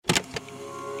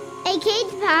A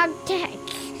kids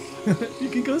podcast. You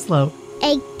can go slow.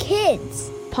 A kids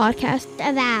podcast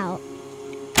about.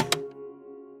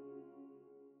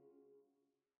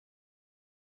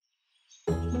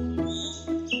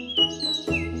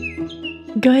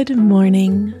 Good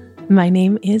morning. My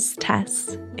name is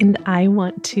Tess, and I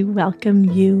want to welcome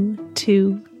you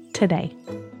to today.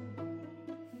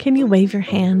 Can you wave your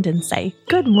hand and say,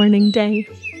 "Good morning, day"?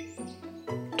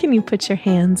 Can you put your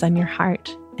hands on your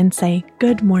heart and say,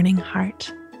 "Good morning,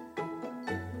 heart"?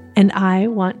 And I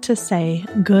want to say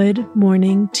good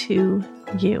morning to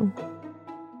you.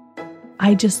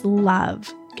 I just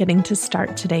love getting to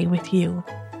start today with you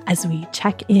as we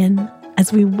check in,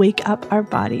 as we wake up our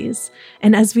bodies,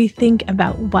 and as we think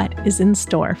about what is in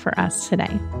store for us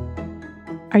today.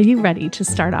 Are you ready to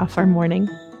start off our morning?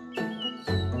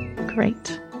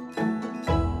 Great.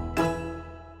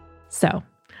 So,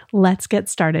 let's get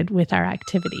started with our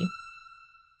activity.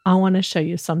 I want to show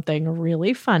you something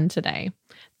really fun today.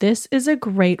 This is a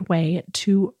great way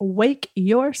to wake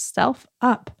yourself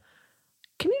up.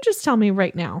 Can you just tell me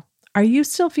right now, are you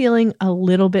still feeling a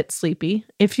little bit sleepy?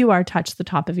 If you are, touch the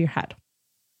top of your head.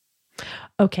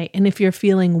 Okay, and if you're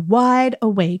feeling wide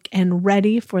awake and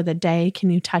ready for the day,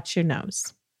 can you touch your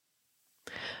nose?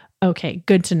 Okay,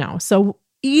 good to know. So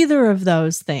either of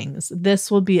those things,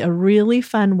 this will be a really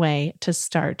fun way to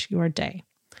start your day.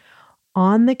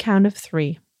 On the count of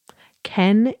 3,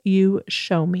 can you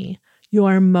show me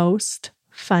your most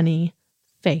funny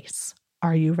face?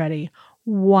 Are you ready?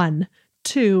 1,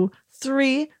 2,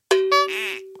 3.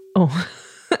 Oh,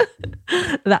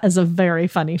 that is a very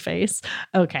funny face.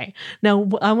 Okay, now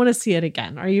I want to see it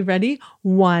again. Are you ready?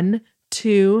 1,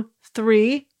 2,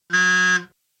 3. Oh,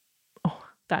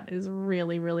 that is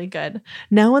really, really good.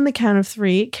 Now on the count of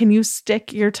 3, can you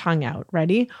stick your tongue out?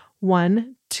 Ready?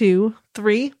 1, 2,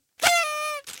 3.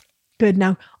 Good.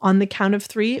 Now on the count of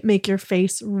 3, make your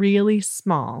face really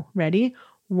small. Ready?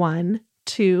 1,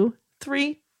 2,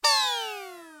 3.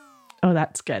 Oh,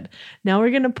 that's good. Now we're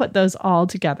going to put those all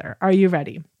together. Are you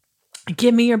ready?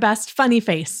 Give me your best funny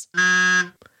face.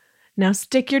 Now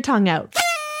stick your tongue out.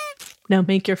 Now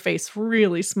make your face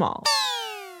really small.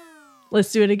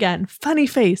 Let's do it again. Funny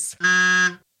face.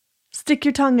 Stick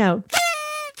your tongue out.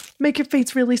 Make your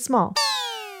face really small.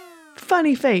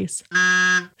 Funny face.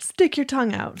 Stick your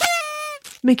tongue out.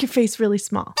 Make your face really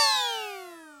small.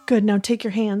 Good. Now take your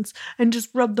hands and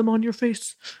just rub them on your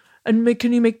face. And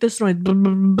can you make this noise?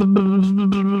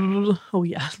 Oh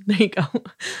yeah, there you go.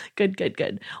 Good, good,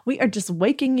 good. We are just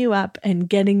waking you up and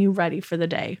getting you ready for the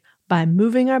day by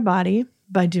moving our body,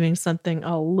 by doing something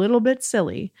a little bit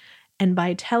silly, and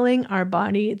by telling our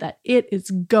body that it is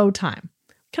go time.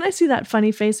 Can I see that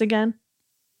funny face again?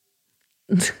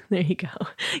 There you go.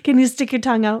 Can you stick your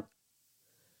tongue out?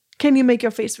 Can you make your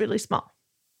face really small?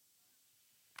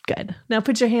 Good. Now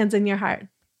put your hands in your heart.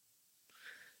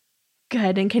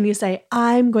 Good. And can you say,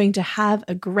 "I'm going to have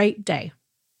a great day"?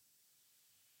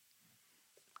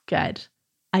 Good.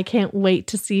 I can't wait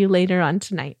to see you later on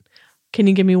tonight. Can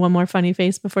you give me one more funny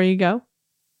face before you go?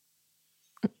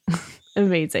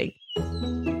 Amazing.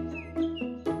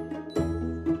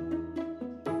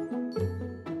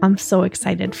 I'm so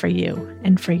excited for you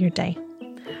and for your day.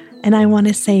 And I want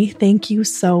to say thank you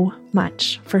so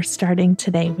much for starting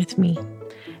today with me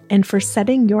and for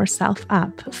setting yourself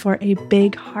up for a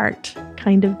big heart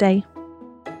kind of day.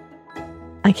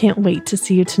 I can't wait to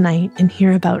see you tonight and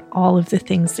hear about all of the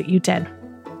things that you did.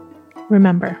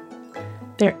 Remember,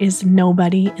 there is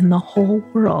nobody in the whole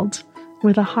world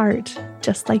with a heart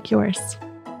just like yours.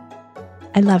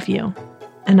 I love you,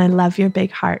 and I love your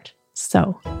big heart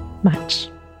so much.